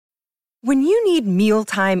When you need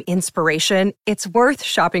mealtime inspiration, it's worth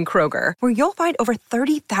shopping Kroger, where you'll find over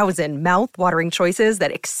 30,000 mouth-watering choices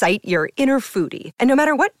that excite your inner foodie. And no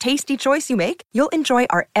matter what tasty choice you make, you'll enjoy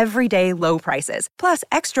our everyday low prices, plus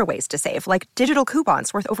extra ways to save, like digital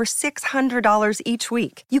coupons worth over $600 each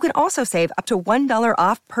week. You can also save up to $1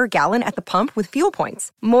 off per gallon at the pump with fuel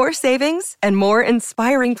points. More savings and more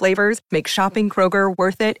inspiring flavors make shopping Kroger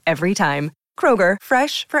worth it every time. Kroger,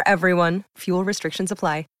 fresh for everyone. Fuel restrictions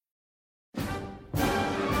apply.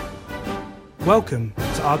 Welcome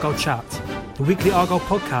to Argyle Chat, the weekly Argyle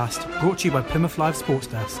podcast brought to you by Plymouth Live Sports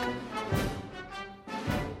Desk.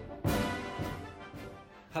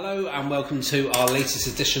 Hello and welcome to our latest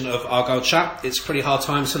edition of Argyle Chat. It's pretty hard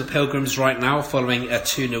times for the Pilgrims right now following a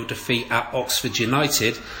 2-0 defeat at Oxford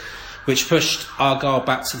United, which pushed Argyle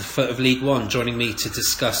back to the foot of League One. Joining me to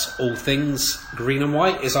discuss all things green and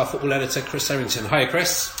white is our football editor Chris Errington. Hiya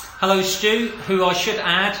Chris. Hello Stu, who I should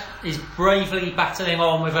add is bravely battling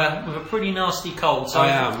on with a pretty nasty cold. So I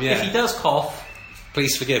am, yeah. If he does cough,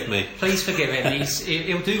 please forgive me. Please forgive him.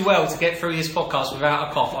 He'll do well to get through this podcast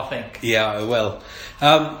without a cough, I think. Yeah, I will.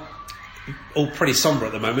 All pretty sombre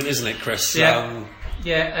at the moment, isn't it, Chris? Yeah.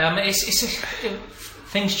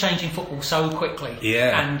 Things change in football so quickly.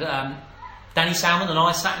 Yeah. And Danny Salmon and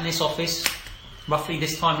I sat in this office roughly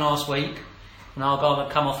this time last week, and Argyle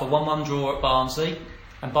had come off a 1-1 draw at Barnsley.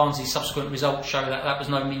 And Barnsley's subsequent results show that was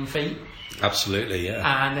no mean feat. Absolutely,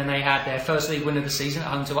 yeah. And then they had their first league win of the season at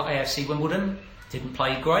home to AFC Wimbledon. Didn't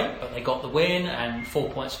play great, but they got the win and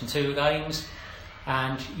 4 points from 2 games.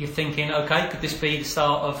 And you're thinking, OK, could this be the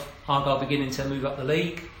start of Argyle beginning to move up the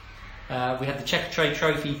league? We had the Checkatrade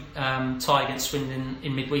Trophy tie against Swindon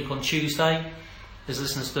in midweek on Tuesday. As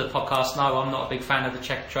listeners to the podcast know, I'm not a big fan of the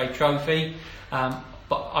Checkatrade Trophy.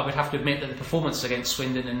 But I would have to admit that the performance against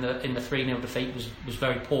Swindon in the 3-0 defeat was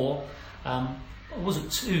very poor. I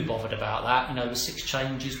wasn't too bothered about that. You know, the 6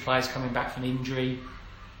 changes, players coming back from injury.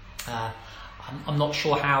 I'm not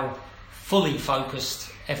sure how fully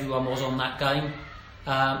focused everyone was on that game.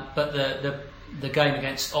 But the game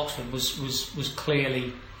against Oxford was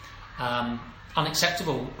clearly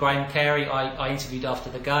unacceptable. Graham Carey, I interviewed after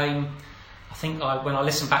the game. I think when I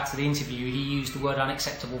listened back to the interview, he used the word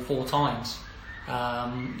unacceptable 4 times.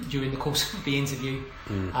 During the course of the interview.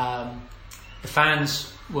 The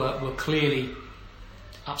fans were clearly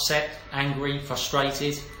upset, angry,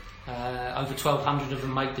 frustrated. Over 1,200 of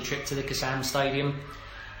them made the trip to the Kassam Stadium,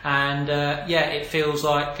 and it feels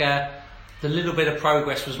like the little bit of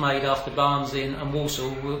progress was made after Barnsley and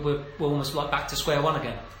Walsall. We're almost like back to square one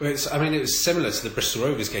again. Well, it was similar to the Bristol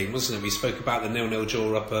Rovers game, wasn't it? We spoke about the 0-0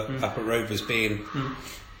 draw up at Rovers being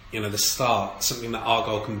the start, something that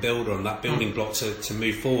Argyle can build on, that building block to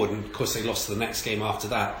move forward. And of course they lost the next game after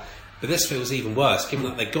that. But this feels even worse, given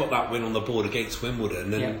that they got that win on the board against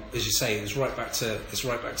Wimbledon, and as you say, it's right back to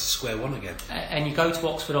square one again. And you go to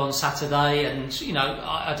Oxford on Saturday, and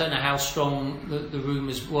I don't know how strong the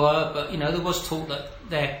rumours were, but there was talk that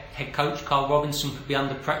their head coach Carl Robinson could be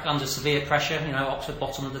under severe pressure. Oxford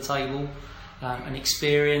bottom of the table, an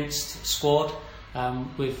experienced squad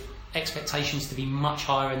with expectations to be much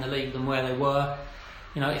higher in the league than where they were.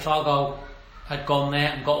 If Argyle had gone there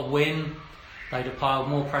and got a win, they'd have piled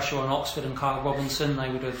more pressure on Oxford and Carl Robinson. They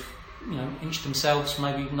would have, inched themselves,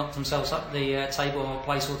 maybe knocked themselves up the table a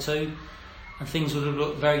place or two, and things would have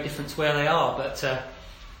looked very different to where they are. But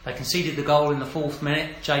they conceded the goal in the 4th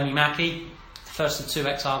minute. Jamie Mackey, the first of 2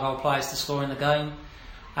 ex-Argyle players to score in the game,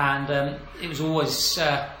 and it was always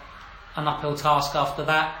an uphill task after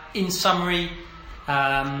that. In summary,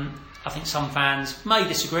 I think some fans may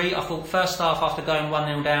disagree. I thought first half, after going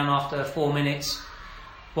 1-0 down after 4 minutes,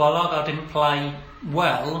 while Argyle didn't play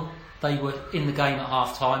well, they were in the game at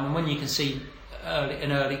half time. And when you can see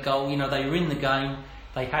an early goal, they were in the game,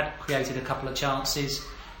 they had created a couple of chances.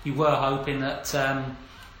 You were hoping that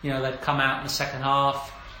they'd come out in the second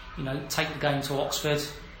half, take the game to Oxford,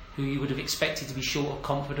 who you would have expected to be short of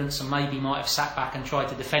confidence and maybe might have sat back and tried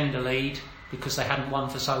to defend a lead because they hadn't won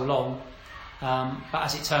for so long. But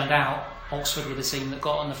as it turned out, Oxford were the team that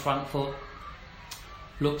got on the front foot,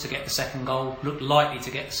 looked to get the second goal, looked likely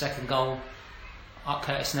to get the second goal.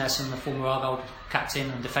 Curtis Nelson, the former Argyle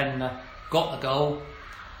captain and defender, got the goal,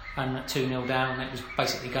 and at 2-0 down, it was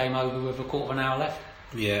basically game over with a quarter of an hour left.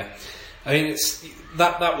 Yeah. I mean,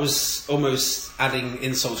 that was almost adding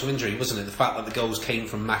insult to injury, wasn't it? The fact that the goals came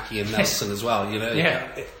from Mackey and Nelson as well, Yeah.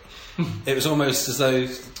 It was almost as though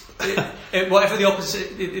whatever the opposite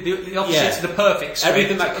to the perfect script.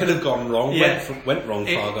 Everything that could have gone wrong went wrong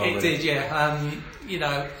for Argyle. It did, yeah.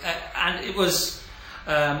 And it was,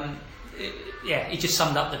 it just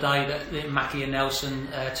summed up the day that Mackey and Nelson,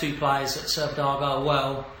 2 players that served Argyle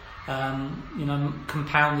well,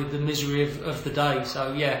 compounded the misery of the day.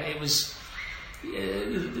 So yeah, it was.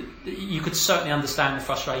 You could certainly understand the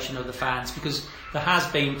frustration of the fans, because there has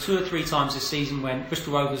been 2 or 3 times this season when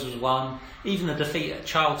Bristol Rovers was won, even the defeat at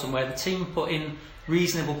Charlton, where the team put in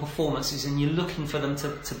reasonable performances and you're looking for them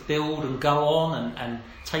to build and go on and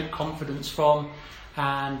take confidence from,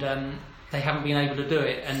 and they haven't been able to do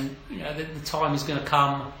it. And the time is going to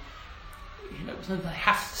come. They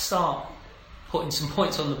have to start putting some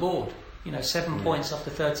points on the board. 7 points after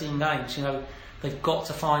 13 games. They've got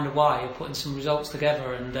to find a way of putting some results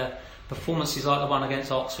together, and performances like the one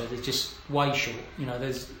against Oxford is just way short. You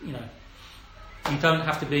don't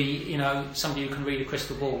have to be somebody who can read a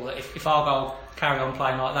crystal ball. If Argyle carry on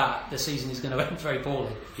playing like that, the season is going to end very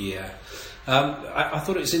poorly. Yeah. I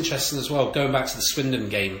thought it was interesting as well, going back to the Swindon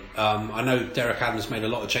game. I know Derek Adams made a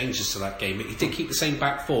lot of changes to that game, but he did keep the same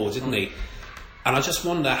back four, didn't he? And I just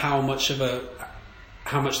wonder how much that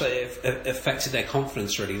affected their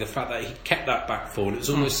confidence, really, the fact that he kept that back four, and it was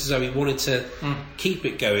almost as though he wanted to keep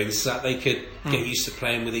it going so that they could get used to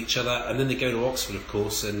playing with each other. And then they go to Oxford, of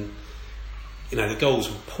course, and the goals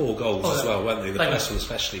were poor goals as well, weren't they? The first one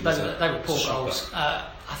especially. They were poor goals.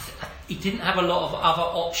 He didn't have a lot of other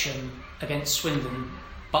option against Swindon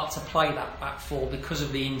but to play that back four because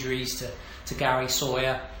of the injuries to Gary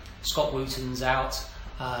Sawyer. Scott Wooten's out,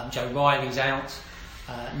 Joe Riley's out.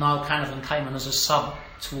 Niall Canavan came on as a sub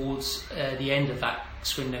towards the end of that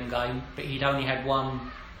Swindon game, but he'd only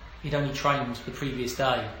trained the previous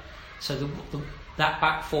day. So that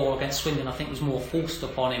back four against Swindon, I think, was more forced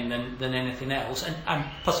upon him than anything else. And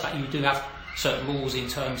plus the fact you do have certain rules in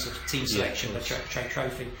terms of team selection, the Trade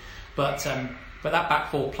Trophy. But that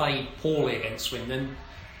back four played poorly against Swindon.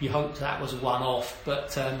 You hoped that was a one-off, but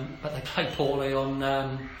they played poorly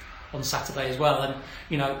on Saturday as well. And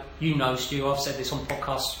Stu, I've said this on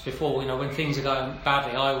podcasts before, when things are going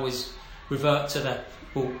badly, I always revert to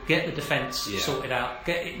get the defence sorted out,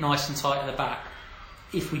 get it nice and tight at the back.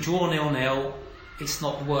 If we draw 0-0, it's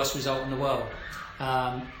not the worst result in the world,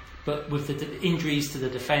 but with the injuries to the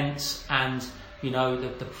defence and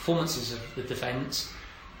the performances of the defence,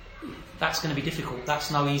 that's going to be difficult.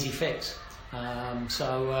 That's no easy fix.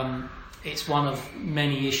 It's one of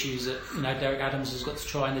many issues that Derek Adams has got to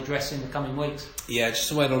try and address in the coming weeks. Yeah,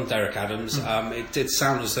 just a word on Derek Adams. It did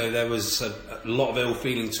sound as though there was a lot of ill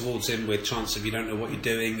feeling towards him, with chants of "you don't know what you're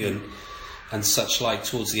doing" and such like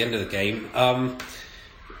towards the end of the game. I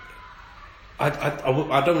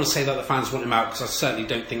don't want to say that the fans want him out, because I certainly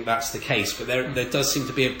don't think that's the case. But there does seem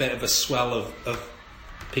to be a bit of a swell of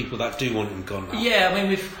people that do want him gone now. Yeah, I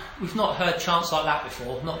mean we've not heard chants like that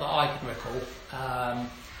before, not that I can recall.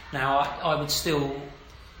 Now, I would still,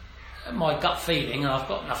 my gut feeling, and I've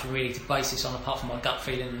got nothing really to base this on apart from my gut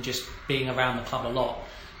feeling and just being around the club a lot,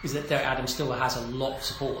 is that Derek Adams still has a lot of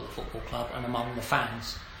support at the football club and among the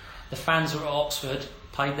fans. The fans are at Oxford,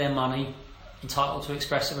 paid their money, entitled to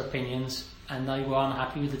express their opinions, and they were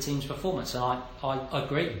unhappy with the team's performance. And I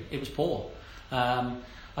agree, it was poor. I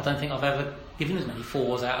don't think I've ever given as many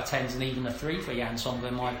 4s out of 10s and even a 3 for Jan Songa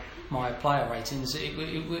in my player ratings. It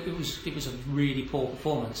was a really poor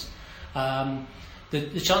performance.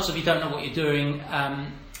 The chance of you don't know what you're doing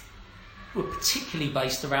were particularly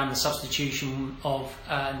based around the substitution of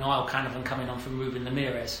Niall Canavan coming on from Ruben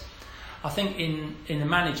Ramirez. I think in the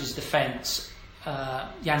manager's defence,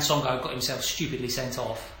 Jan Songa got himself stupidly sent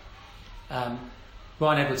off. Ryan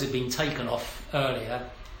Edwards had been taken off earlier,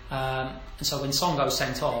 and so when Songo's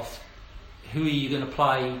sent off, who are you going to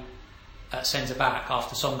play at centre back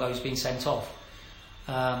after Songo's been sent off?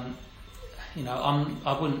 Don't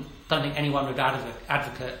think anyone would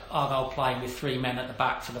advocate Argyle playing with 3 men at the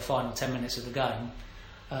back for the final 10 minutes of the game.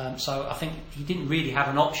 So I think he didn't really have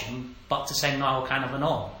an option but to send Niall Canavan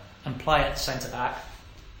on and play at centre back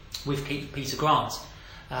with Peter Grant,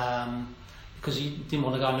 because he didn't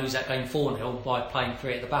want to go and lose that game 4-0 by playing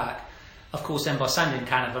 3 at the back. Of course, then by sending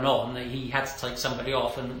Canavan on, he had to take somebody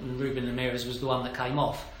off, and Ruben Ramirez was the one that came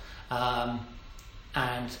off. And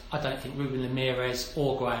I don't think Ruben Ramirez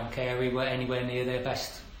or Graham Carey were anywhere near their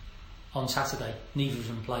best on Saturday. Neither of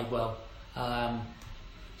them played well.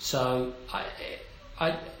 So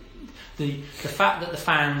the fact that the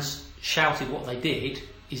fans shouted what they did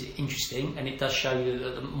is interesting, and it does show you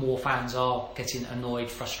that more fans are getting annoyed,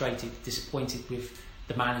 frustrated, disappointed with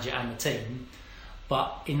the manager and the team.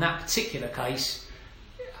 But in that particular case,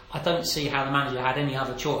 I don't see how the manager had any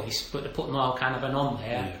other choice but to put Niall Canavan on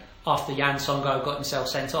there after Jan Songa got himself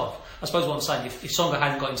sent off. I suppose what I'm saying, if Songa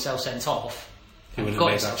hadn't got himself sent off, he wouldn't have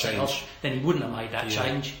made that change. Then he wouldn't have made that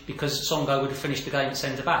change, because Songa would have finished the game at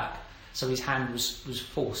centre back. So his hand was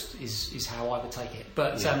forced, is how I would take it.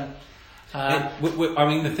 But I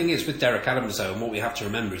mean, the thing is with Derek Adams, though, and what we have to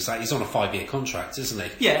remember is that he's on a 5-year contract, isn't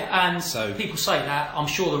he? Yeah, and so people say that. I'm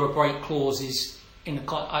sure there are break clauses in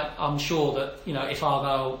the. I'm sure that if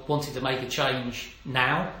Argyle wanted to make a change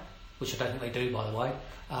now, which I don't think they do, by the way,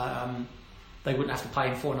 they wouldn't have to pay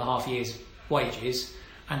him 4.5 years' wages.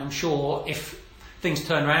 And I'm sure if things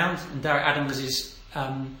turn around and Derek Adams is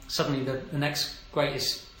suddenly the next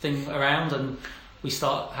greatest thing around, and we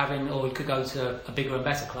start having, or we could go to a bigger and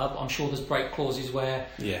better club, I'm sure there's break clauses where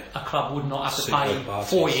a club would not have to pay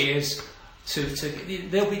 4 years to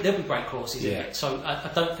there'll be break clauses in it. So I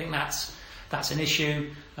don't think that's an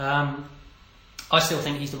issue. I still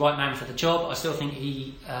think he's the right man for the job. I still think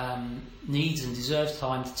he needs and deserves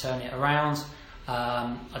time to turn it around.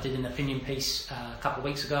 I did an opinion piece a couple of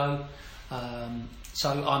weeks ago. So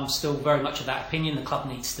I'm still very much of that opinion. The club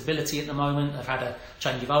needs stability at the moment. They've had a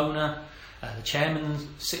change of owner. The chairman's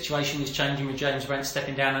situation is changing with James Brent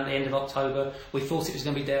stepping down at the end of October. We thought it was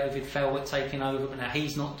going to be David Felwick taking over, but now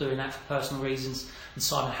he's not doing that for personal reasons. And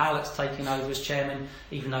Simon Hallett's taking over as chairman,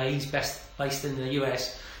 even though he's best based in the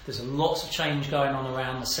US. There's lots of change going on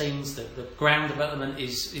around the scenes. The ground development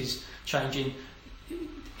is changing.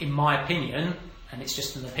 In my opinion, and it's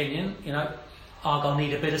just an opinion, Argyle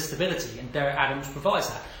need a bit of stability, and Derek Adams provides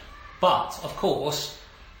that. But of course,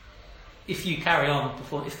 if the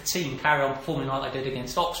team carry on performing like they did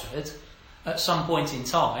against Oxford, at some point in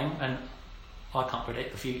time, and I can't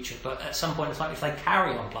predict the future, but at some point in time, if they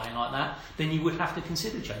carry on playing like that, then you would have to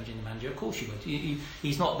consider changing the manager. Of course you would.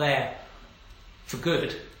 He's not there for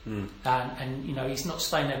good, and he's not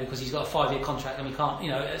staying there because he's got a 5-year contract, and we can't.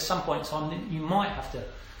 At some point in time, you might have to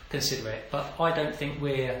consider it. But I don't think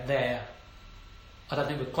we're there. I don't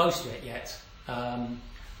think we're close to it yet.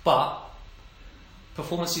 But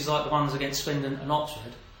performances like the ones against Swindon and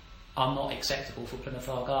Oxford are not acceptable for Plymouth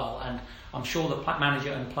Argyle, and I'm sure the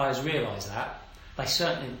manager and players realise that.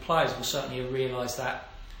 The players will certainly have realised that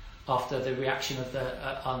after the reaction of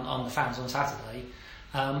on the fans on Saturday.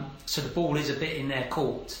 So the ball is a bit in their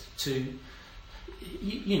court to,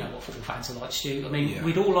 you know what football fans are like, Stu. I mean,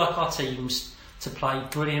 we'd all like our teams to play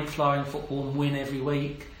brilliant flowing football and win every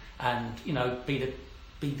week, and be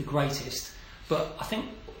the greatest. But I think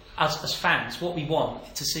as fans, what we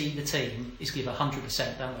want to see the team is give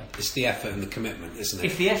 100%, don't we? It's the effort and the commitment, isn't it?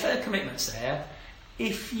 If the effort and commitment's there,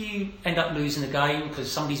 if you end up losing a game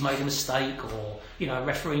because somebody's made a mistake, or a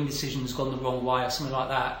refereeing decision's gone the wrong way or something like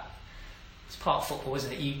that, it's part of football,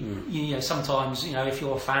 isn't it? You sometimes if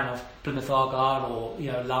you're a fan of Plymouth Argyle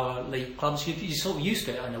or lower league clubs, you're sort of used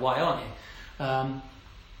to it in a way, aren't you?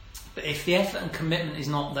 But if the effort and commitment is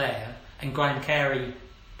not there, and Graham Carey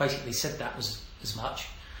basically said that was as much,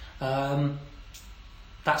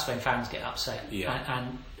 that's when fans get upset.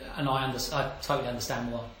 And I totally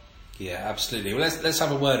understand why. Yeah, absolutely. Well, let's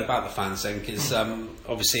have a word about the fans then, because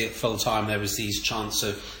obviously at full time there was these chants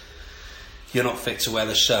of you're not fit to wear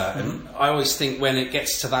the shirt, and I always think when it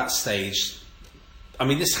gets to that stage, I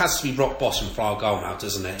mean, this has to be rock bottom for Argyle now,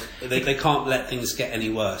 doesn't it? They can't let things get any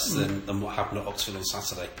worse than what happened at Oxford on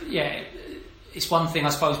Saturday. Yeah, it's one thing, I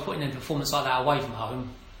suppose, putting in a performance like that away from home.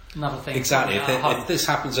 Another thing. Exactly. If this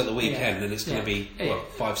happens at the weekend, then it's going to be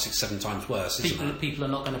 5, 6, 7 times worse, isn't it? People are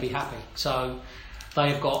not going to be happy. So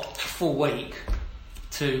they've got a full week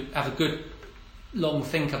to have a good long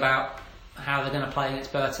think about how they're going to play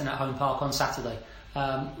against Burton at Home Park on Saturday.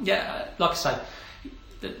 Like I say,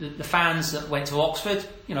 the fans that went to Oxford,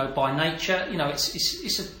 by nature,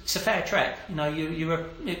 it's a fair trek. You're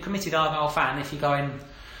a committed Argyle fan if you're going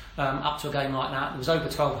up to a game like that. There was over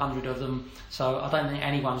 1,200 of them, so I don't think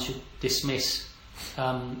anyone should dismiss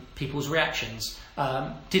people's reactions.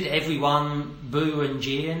 Did everyone boo and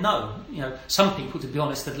jeer? No. Some people, to be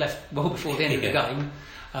honest, had left well before the end of the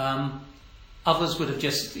game. Others would have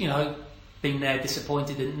just, been there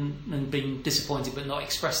disappointed and been disappointed but not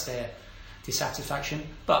expressed their dissatisfaction.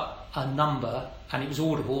 But a number, and it was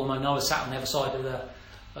audible. I mean, I was sat on the other side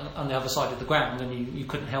of the ground, and you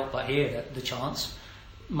couldn't help but hear the chants.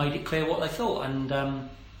 Made it clear what they thought, and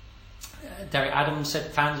Derek Adams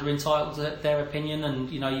said fans are entitled to their opinion, and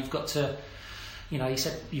you've got to, he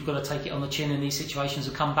said you've got to take it on the chin in these situations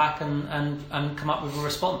and come back and come up with a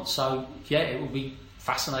response. So it will be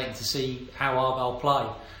fascinating to see how Argyle play.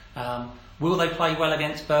 Will they play well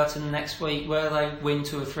against Burton next week? Will they win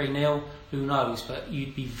 2 or 3-0? Who knows? But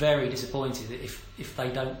you'd be very disappointed if they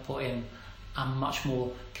don't put in a much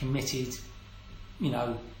more committed,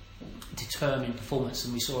 determined performance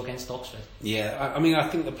than we saw against Oxford. Yeah, I mean, I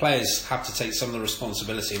think the players have to take some of the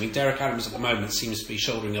responsibility. I mean, Derek Adams at the moment seems to be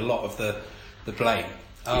shouldering a lot of the blame.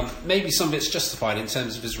 Maybe some of it's justified in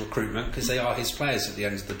terms of his recruitment, because they are his players at the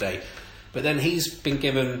end of the day. But then he's been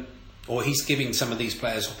given or he's giving some of these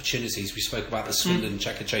players opportunities. We spoke about the Swindon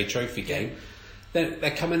Checkatrade Trophy game.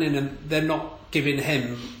 They're coming in and they're not giving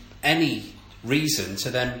him any reason to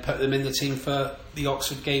then put them in the team for the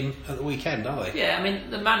Oxford game at the weekend, are they? Yeah, I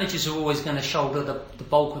mean, the managers are always going to shoulder the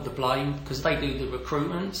bulk of the blame because they do the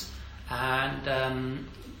recruitment and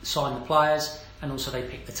sign the players, and also they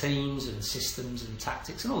pick the teams and systems and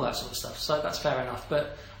tactics and all that sort of stuff. So that's fair enough.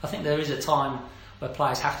 But I think there is a time where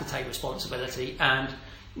players have to take responsibility. And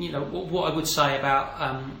you know what I would say about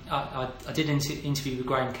I did interview with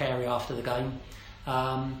Graham Carey after the game.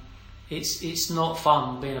 It's not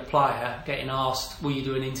fun being a player getting asked, will you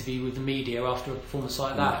do an interview with the media after a performance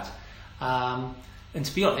like that? And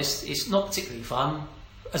to be honest, it's not particularly fun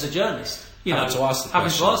as a journalist. Having to ask the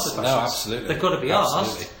questions. No, absolutely. They've got to be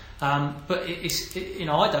asked. But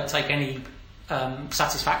I don't take any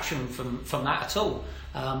satisfaction from that at all.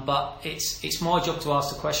 But it's my job to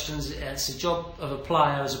ask the questions. It's the job of a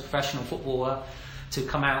player as a professional footballer to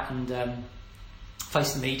come out and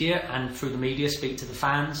face the media, and through the media speak to the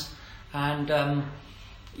fans. And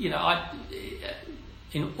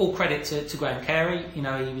in all credit to Graham Carey, he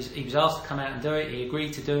was asked to come out and do it. He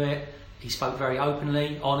agreed to do it. He spoke very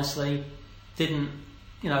openly, honestly. Didn't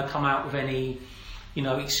come out with any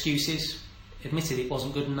excuses. Admitted it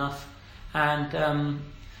wasn't good enough, and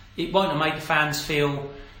it won't have made the fans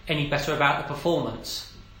feel any better about the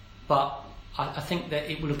performance. But I think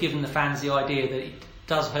that it would have given the fans the idea that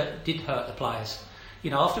it did hurt the players.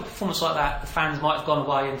 After a performance like that, the fans might have gone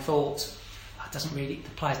away and thought, the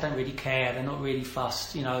players don't really care, they're not really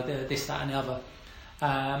fussed, they're this, that and the other.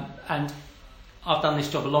 And I've done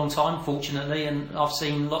this job a long time, fortunately, and I've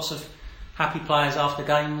seen lots of happy players after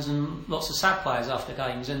games and lots of sad players after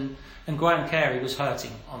games. And Graham Carey was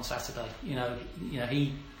hurting on Saturday.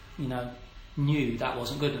 He knew that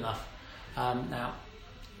wasn't good enough. Now,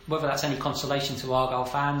 whether that's any consolation to Argyle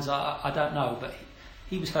fans, I don't know, but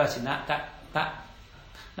he was hurting. That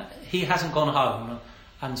he hasn't gone home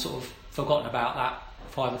and sort of forgotten about that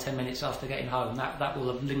 5 or 10 minutes after getting home. That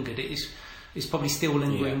will have lingered. It's probably still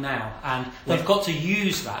lingering now, and they've got to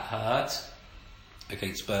use that hurt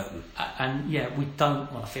against Burton. And we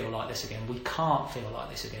don't want to feel like this again. We can't feel like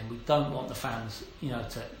this again. We don't want the fans,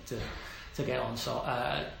 to get on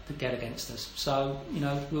to get against us. So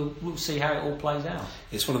we'll see how it all plays out.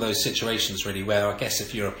 It's one of those situations really where I guess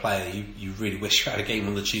if you're a player, you really wish you had a game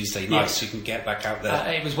on the Tuesday night so you can get back out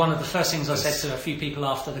there. It was one of the first things I said to a few people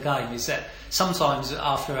after the game, is that sometimes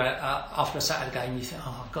after a Saturday game you think,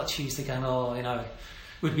 I've got a Tuesday game. It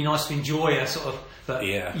would be nice to enjoy a sort of. But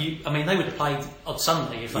they would have played on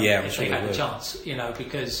Sunday if they had the chance.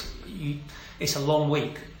 Because it's a long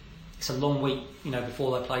week. It's a long week,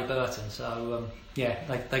 before they play Burton. So,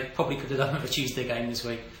 they probably could have done with a Tuesday game this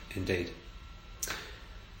week. Indeed.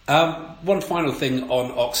 One final thing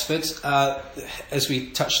on Oxford. As we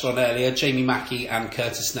touched on earlier, Jamie Mackie and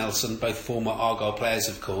Curtis Nelson, both former Argyle players,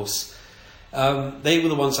 of course. They were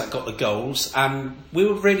the ones that got the goals, and we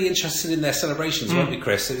were really interested in their celebrations, weren't we,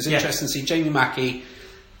 Chris? It was interesting to see Jamie Mackie,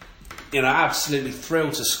 absolutely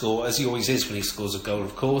thrilled to score, as he always is when he scores a goal,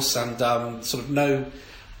 of course, and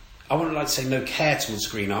I wouldn't like to say no care towards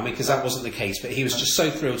Green Army, because that wasn't the case, but he was just so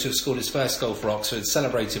thrilled to have scored his first goal for Oxford,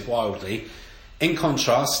 celebrated wildly. In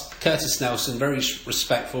contrast, Curtis Nelson, very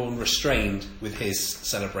respectful and restrained with his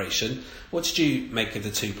celebration. What did you make of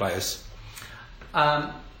the two players?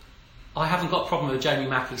 I haven't got a problem with Jamie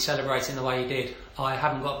Mackie celebrating the way he did. I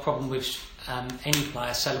haven't got a problem with any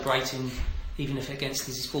player celebrating, even if against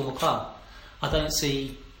his former club. I don't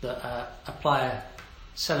see that a player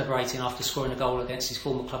celebrating after scoring a goal against his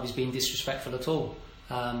former club is being disrespectful at all.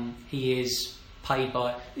 He is paid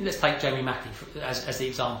by... Let's take Jamie Mackie as the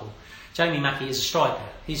example. Jamie Mackie is a striker.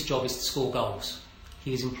 His job is to score goals.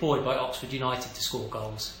 He is employed by Oxford United to score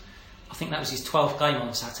goals. I think that was his 12th game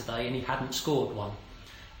on Saturday and he hadn't scored one.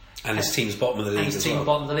 And his team's bottom of the league as well.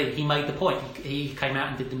 Bottom of the league. He made the point. He came out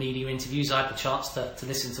and did the media interviews. I had the chance to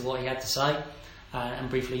listen to what he had to say and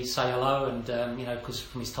briefly say hello, and because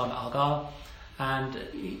from his time at Argyle. And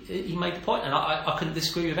he made the point, and I couldn't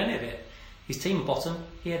disagree with any of it. His team are bottom.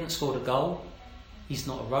 He hadn't scored a goal. He's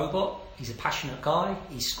not a robot. He's a passionate guy.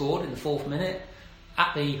 He scored in the 4th minute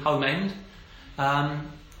at the home end.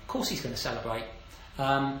 Of course he's going to celebrate.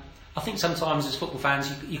 I think sometimes as football fans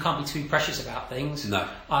you can't be too precious about things. No.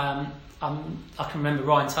 I can remember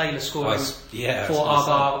Ryan Taylor scoring for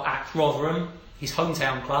Argyle at Rotherham, his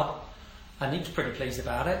hometown club, and he was pretty pleased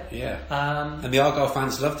about it. Yeah. And the Argyle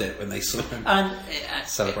fans loved it when they saw him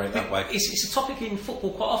celebrate that way. It's a topic in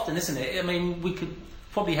football quite often, isn't it? I mean, we could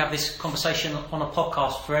probably have this conversation on a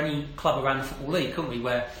podcast for any club around the Football League, couldn't we,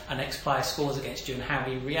 where an ex-player scores against you and how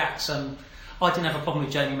he reacts. I didn't have a problem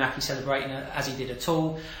with Jamie Mackie celebrating as he did at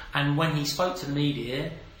all. And when he spoke to the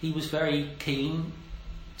media, he was very keen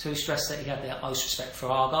to stress that he had the utmost respect for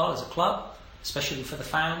Argyle as a club, especially for the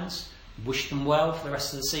fans. Wished them well for the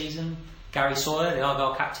rest of the season. Gary Sawyer, the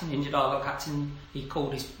Argyle captain, injured Argyle captain, he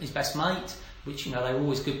called his best mate, which, you know, they were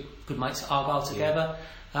always good mates at Argyle together.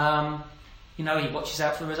 Yeah. You know, he watches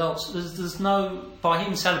out for the results. There's no, by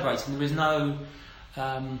him celebrating, there is no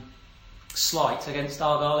slight against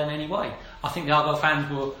Argyle in any way. I think the Argyle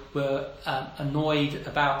fans were annoyed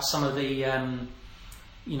about some of the,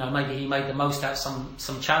 you know, maybe he made the most out of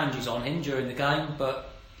some challenges on him during the game,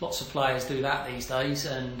 but lots of players do that these days,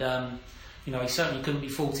 and you know, he certainly couldn't be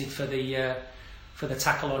faulted for the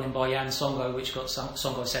tackle on him by Jan Songo, which got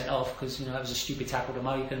Songo sent off because, you know, that was a stupid tackle to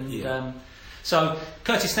make. And so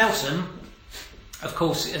Curtis Nelson, of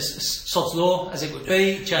course, as sod's law as it would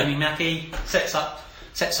be, Jamie Mackie sets up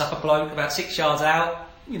a bloke about 6 yards out,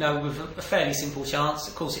 you know, with a fairly simple chance.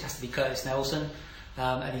 Of course, it has to be Curtis Nelson,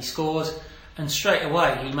 and he scores. And straight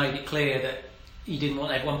away, he made it clear that he didn't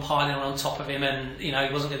want everyone piling on top of him, and, you know,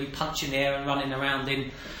 he wasn't going to be punching the air and running around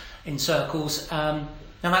in circles. And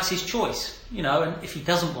that's his choice, you know, and if he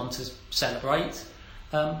doesn't want to celebrate,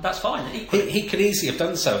 that's fine. He could easily have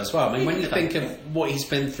done so as well. I mean, when you think of what he's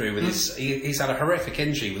been through with he's had a horrific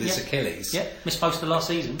injury with his Achilles. Yeah, missed most of last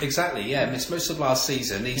season. Exactly, yeah, missed most of last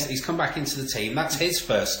season. He's come back into the team. That's his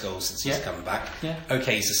first goal since he's come back. Yeah.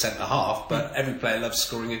 Okay, he's a centre half, but every player loves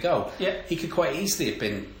scoring a goal. Yeah. He could quite easily have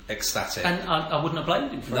been ecstatic. And I wouldn't have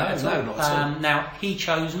blamed him for it. No, not at all. Now, he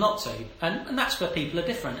chose not to. And that's where people are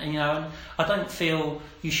different. And, you know, and I don't feel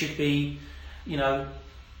you should be, you know,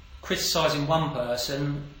 criticising one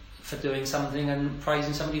person for doing something and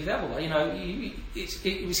praising somebody for the other way. You know,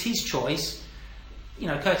 it was his choice. You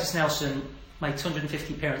know, Curtis Nelson made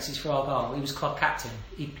 250 appearances for Argyle. He was club captain.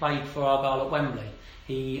 He played for Argyle at Wembley.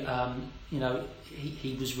 He, you know,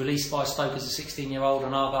 he was released by Stoke as a 16-year-old,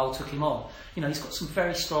 and Argyle took him on. You know, he's got some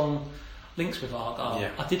very strong links with Argyle.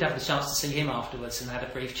 Yeah. I did have the chance to see him afterwards and had a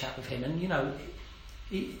brief chat with him. And, you know,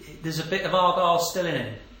 there's a bit of Argyle still in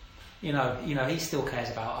him. You know, he still cares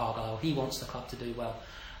about Argyle. He wants the club to do well.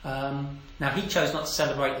 Now, he chose not to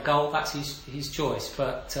celebrate the goal. That's his choice.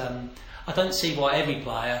 But I don't see why every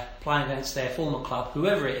player playing against their former club,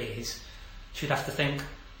 whoever it is, should have to think,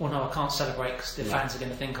 well, no, I can't celebrate because the fans are going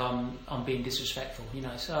to think I'm being disrespectful. You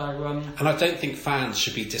know, so. And I don't think fans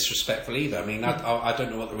should be disrespectful either. I mean, I don't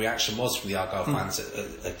know what the reaction was from the Argyle fans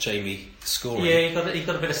at Jamie scoring. Yeah, he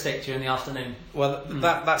got a bit of stick during the afternoon. Well,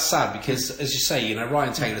 that's sad because, as you say, you know,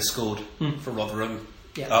 Ryan Taylor scored for Rotherham,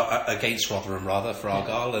 against Rotherham rather, for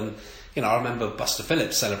Argyle, and, you know, I remember Buster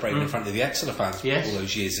Phillips celebrating in front of the Exeter fans all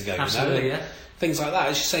those years ago. Absolutely, you know? Things like that.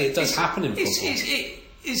 As you say, it does happen in football.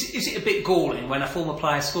 Is it a bit galling when a former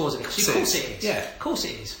player scores against you? Of course it is. Yeah. Of course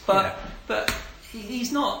it is. But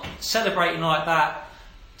he's not celebrating like that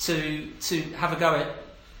to have a go at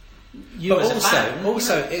you as a fan.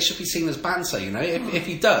 Also, it should be seen as banter, you know. If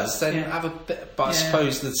he does, then have a bit. But I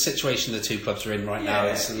suppose the situation the two clubs are in right now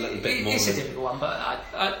is a little bit more. It's a difficult one, but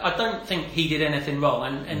I don't think he did anything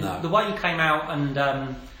wrong. And the way he came out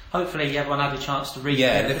and. Hopefully everyone had a chance to read it.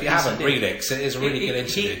 Yeah, and if you haven't, read it, because it is a really good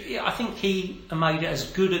interview. I think he made it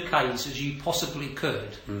as good a case as you possibly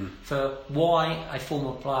could for why a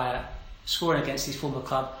former player scoring against his former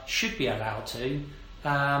club should be allowed to.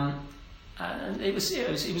 And it was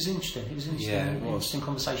interesting. It was an interesting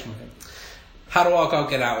conversation with him. How do Argyle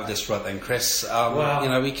get out of this rut then, Chris? You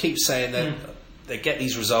know, we keep saying that they get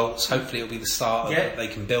these results. Hopefully it'll be the start that they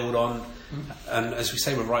can build on. And as we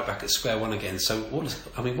say, we're right back at square one again. So what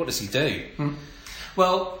does he do?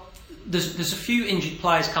 Well, there's a few injured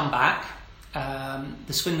players come back.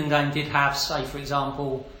 The Swindon game did have, say for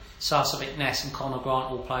example, Sarcevic Ness and Conor Grant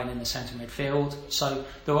all playing in the centre midfield. So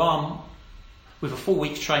there are, with a 4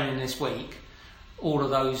 week training this week, all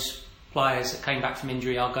of those players that came back from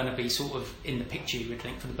injury are going to be sort of in the picture, you would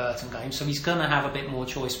think, for the Burton game. So he's going to have a bit more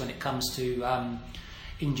choice when it comes to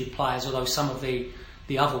injured players, although some of the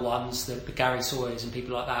other ones, the Gary Sawyers and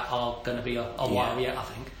people like that, are going to be a while yet, I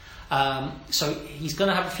think. So he's going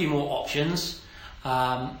to have a few more options.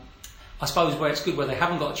 I suppose where it's good, where they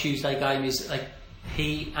haven't got a Tuesday game, is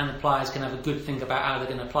he and the players can have a good think about how they're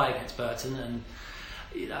going to play against Burton. And,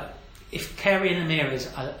 you know, if Carey and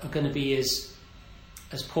Amiras are going to be as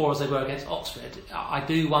poor as they were against Oxford, I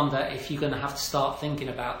do wonder if you're going to have to start thinking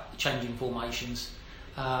about changing formations.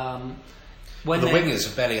 The wingers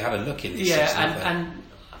have barely had a look in this season. And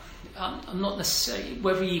I'm not necessarily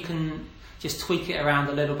whether you can just tweak it around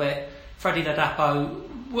a little bit. Freddie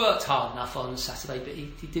Ladapo worked hard enough on Saturday, but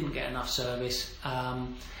he didn't get enough service.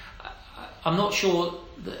 I'm not sure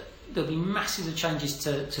that there'll be masses of changes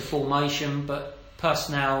to formation, but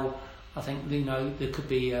personnel, I think there could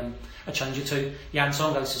be a change or two. Jan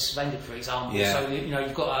Songo's suspended, for example, so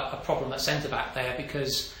you've got a problem at centre back there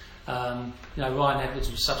because Ryan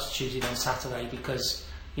Edwards was substituted on Saturday because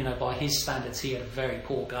by his standards he had a very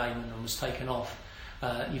poor game and was taken off.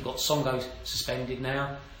 You've got Songo suspended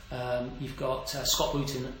now. You've got Scott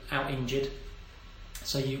Wooten out injured,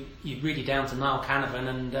 so you're really down to Niall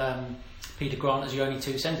Canavan and Peter Grant as your only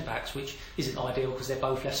two centre backs, which isn't ideal because they're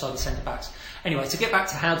both left-sided centre backs. Anyway, to get back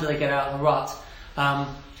to how do they get out of the rut,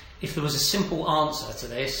 if there was a simple answer to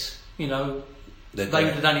this, they would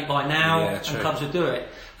have done it by now, and clubs would do it.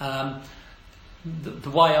 The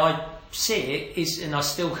way I see it is, and I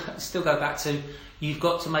still go back to, you've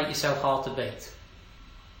got to make yourself hard to beat.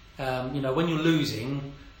 When you're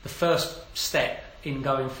losing, the first step in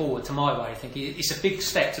going forward, to my way of thinking, it's a big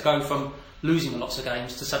step to go from losing lots of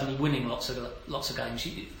games to suddenly winning lots of games.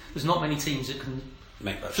 There's not many teams that can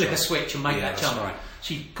flick a switch and make that jump. Right.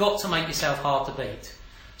 So you've got to make yourself hard to beat.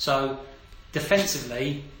 So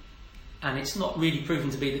defensively, and it's not really proven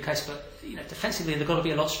to be the case, but defensively they've got to be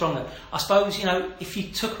a lot stronger. I suppose if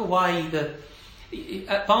you took away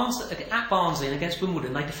at Barnsley and against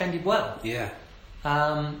Wimbledon, they defended well. Yeah.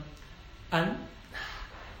 And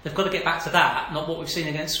they've got to get back to that, not what we've seen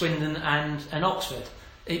against Swindon and Oxford.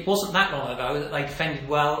 It wasn't that long ago that they defended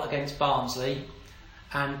well against Barnsley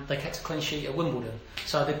and they kept a clean sheet at Wimbledon.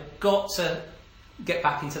 So they've got to get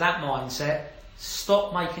back into that mindset,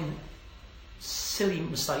 stop making silly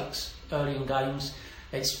mistakes early in games.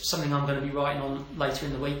 It's something I'm going to be writing on later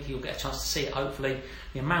in the week. You'll get a chance to see it, hopefully.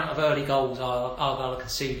 The amount of early goals Argyle are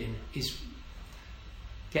conceding is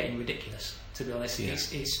getting ridiculous, to be honest. Yeah.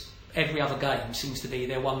 It's every other game seems to be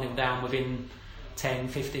they're 1-0 down within 10,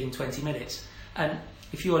 15, 20 minutes. And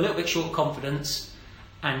if you're a little bit short of confidence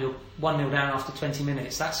and you're 1-0 down after 20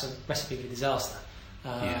 minutes, that's a recipe for disaster.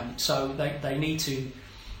 So they need to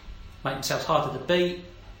make themselves harder to beat,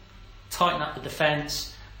 tighten up the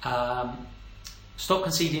defence, stop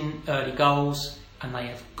conceding early goals, and they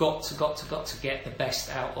have got to get the best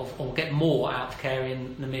out of, or get more out of Carey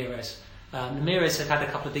and Namirez. Namirez had had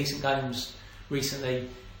a couple of decent games recently,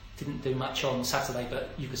 didn't do much on Saturday, but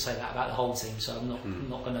you could say that about the whole team, so I'm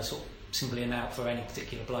not going to sort of single him out for any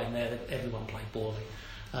particular blame there. Everyone played poorly.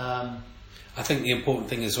 I think the important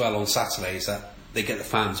thing as well on Saturday is that they get the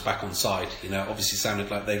fans back on side. Obviously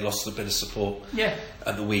sounded like they lost a bit of support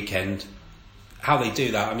at the weekend. How they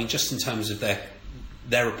do that, I mean, just in terms of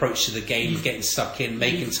their approach to the game, getting stuck in,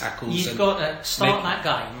 making tackles. You've got to start that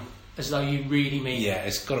game as though you really mean it. Yeah,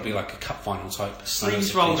 it's got to be like a cup final type.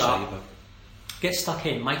 Sleeves rolled up, get stuck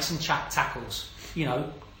in, make some tackles.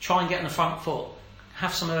 Try and get on the front foot.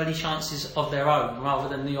 Have some early chances of their own rather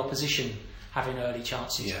than the opposition having early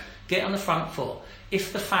chances. Yeah. Get on the front foot.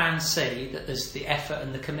 If the fans see that there's the effort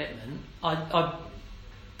and the commitment, I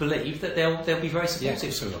believe that they'll be very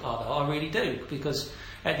supportive of Argyle. I really do, because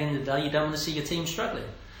at the end of the day, you don't want to see your team struggling.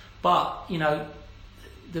 But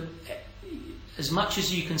as much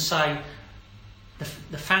as you can say,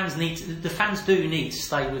 the fans do need to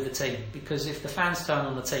stay with the team, because if the fans turn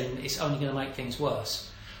on the team, it's only going to make things worse.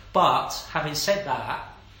 But having said that,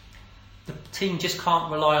 the team just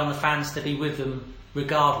can't rely on the fans to be with them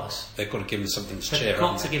regardless. They've got to give them something to cheer. They've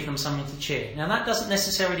got to give them something to cheer. Now that doesn't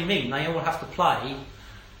necessarily mean they all have to play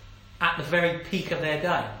at the very peak of their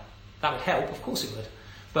game. That would help, of course it would.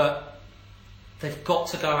 But they've got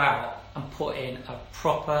to go out and put in a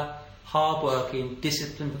proper, hard-working,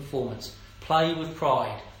 disciplined performance. Play with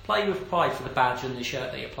pride. Play with pride for the badge and the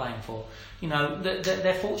shirt that you're playing for.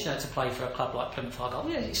 They're fortunate to play for a club like Plymouth Argyle.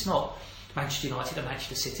 Yeah, it's not Manchester United or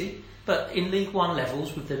Manchester City, but in League One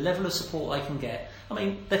levels, with the level of support they can get, I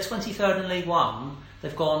mean, they're 23rd in League One.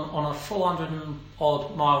 They've gone on a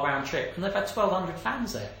 400-odd mile round trip, and they've had 1,200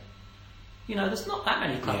 fans there. There's not that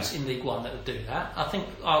many clubs in League One that would do that. I think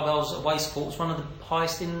Argyle's away support was one of the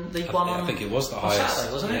highest in League One. I think it was the highest.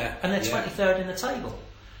 Saturday, wasn't it? And they're 23rd in the table.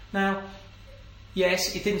 Now,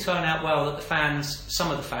 yes, it didn't turn out well that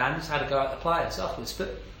some of the fans had to go at the players afterwards,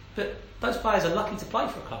 but those players are lucky to play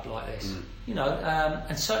for a club like this,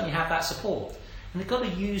 and certainly have that support. And they've got to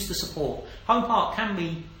use the support. Home Park can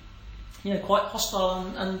be, quite hostile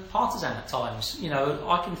and partisan at times.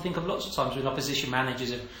 I can think of lots of times when opposition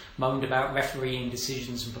managers have moaned about refereeing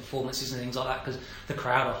decisions and performances and things like that because the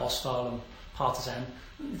crowd are hostile and partisan.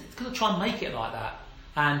 They've got to try and make it like that.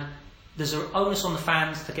 And there's an onus on the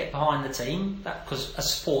fans to get behind the team, because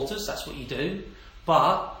as supporters, that's what you do.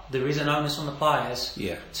 But there is an onus on the players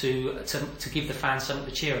to give the fans something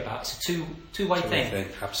to cheer about. It's a two-way thing.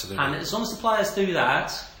 Absolutely. And as long as the players do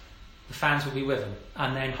that, the fans will be with them,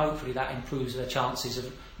 and then hopefully that improves their chances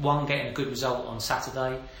of, one, getting a good result on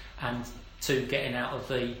Saturday, and two, getting out of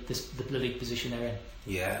the league position they're in.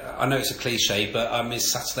 Yeah, I know it's a cliche, but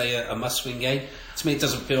is Saturday a must-win game? To me, it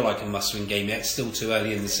doesn't feel like a must-win game yet. It's still too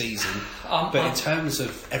early in the season. But in terms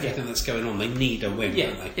of everything that's going on, they need a win,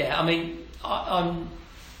 don't they? Yeah, I mean,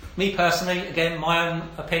 me personally, again, my own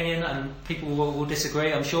opinion, and people will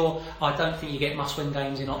disagree, I'm sure, I don't think you get must-win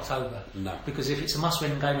games in October. No. Because if it's a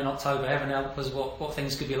must-win game in October, heaven help us what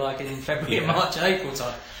things could be like in February, March, and April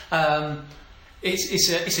time.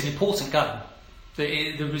 It's an important game.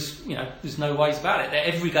 There's no ways about it.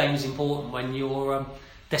 Every game is important when you're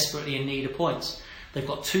desperately in need of points. They've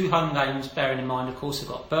got 2 home games, bearing in mind, of course, they've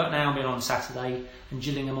got Burton Albion on Saturday and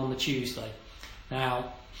Gillingham on the Tuesday.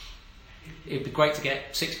 Now, it'd be great to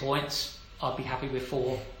get 6 points. I'd be happy with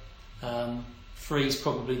 4. 3 is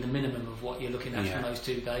probably the minimum of what you're looking at from those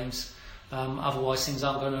 2 games. Otherwise, things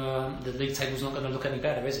aren't going to. The league table's not going to look any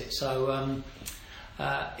better, is it? So,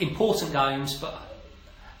 important games, but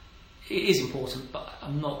it is important. But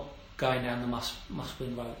I'm not going down the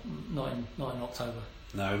must-win road. Not in October.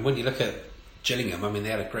 No, and when you look at Gillingham, I mean, they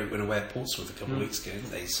had a great win away at Portsmouth a couple of weeks ago,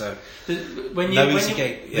 didn't they? So when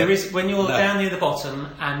you're down near the bottom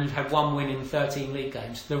and you've had 1 win in 13 league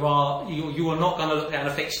games, you are not going to look down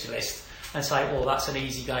a fixture list and say, "Oh, that's an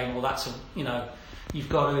easy game," or "That's you've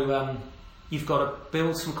got to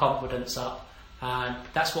build some confidence up, and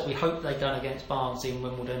that's what we hope they've done against Barnsley in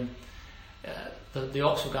Wimbledon. The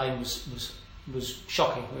Oxford game was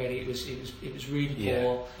shocking, really. It was really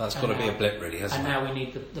poor. That's got to be a blip, really, hasn't it? And now we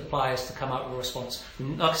need the players to come up with a response.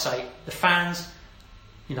 And like I say, the fans,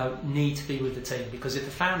 need to be with the team, because if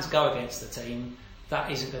the fans go against the team, that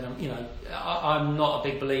isn't going to. I'm not a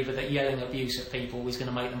big believer that yelling abuse at people is going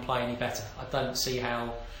to make them play any better. I don't see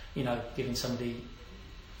how, giving somebody,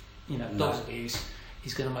 dogs abuse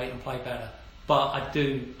is going to make them play better. But I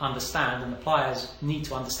do understand, and the players need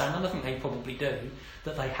to understand, and I think they probably do,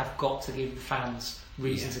 that they have got to give the fans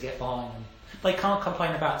reason to get behind them. They can't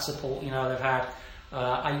complain about support. They've had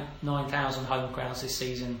 8,000-9,000 home crowds this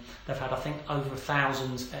season. They've had, I think, over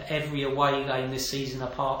 1,000 at every away game this season,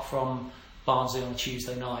 apart from Barnsley on a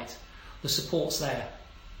Tuesday night. The support's there.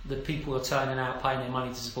 The people are turning out, paying their money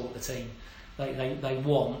to support the team. They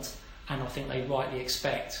want, and I think they rightly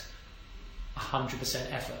expect,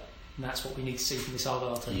 100% effort. And that's what we need to see from this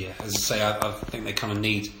Argyle team. Yeah, as I say, I think they kind of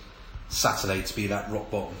need Saturday to be that rock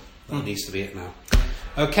bottom. That needs to be it now.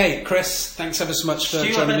 Okay, Chris, thanks ever so much for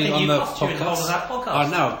joining me on the podcast. I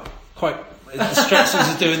know, quite. The distractions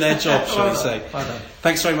are doing their job, shall we say.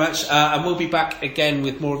 Thanks very much, and we'll be back again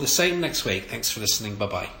with more of the same next week. Thanks for listening.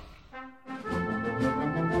 Bye-bye.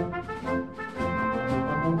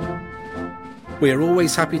 We are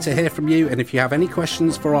always happy to hear from you, and if you have any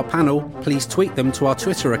questions for our panel, please tweet them to our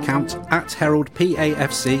Twitter account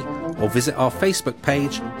 @HeraldPAFC or visit our Facebook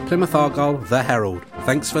page, Plymouth Argyle The Herald.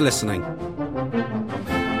 Thanks for listening.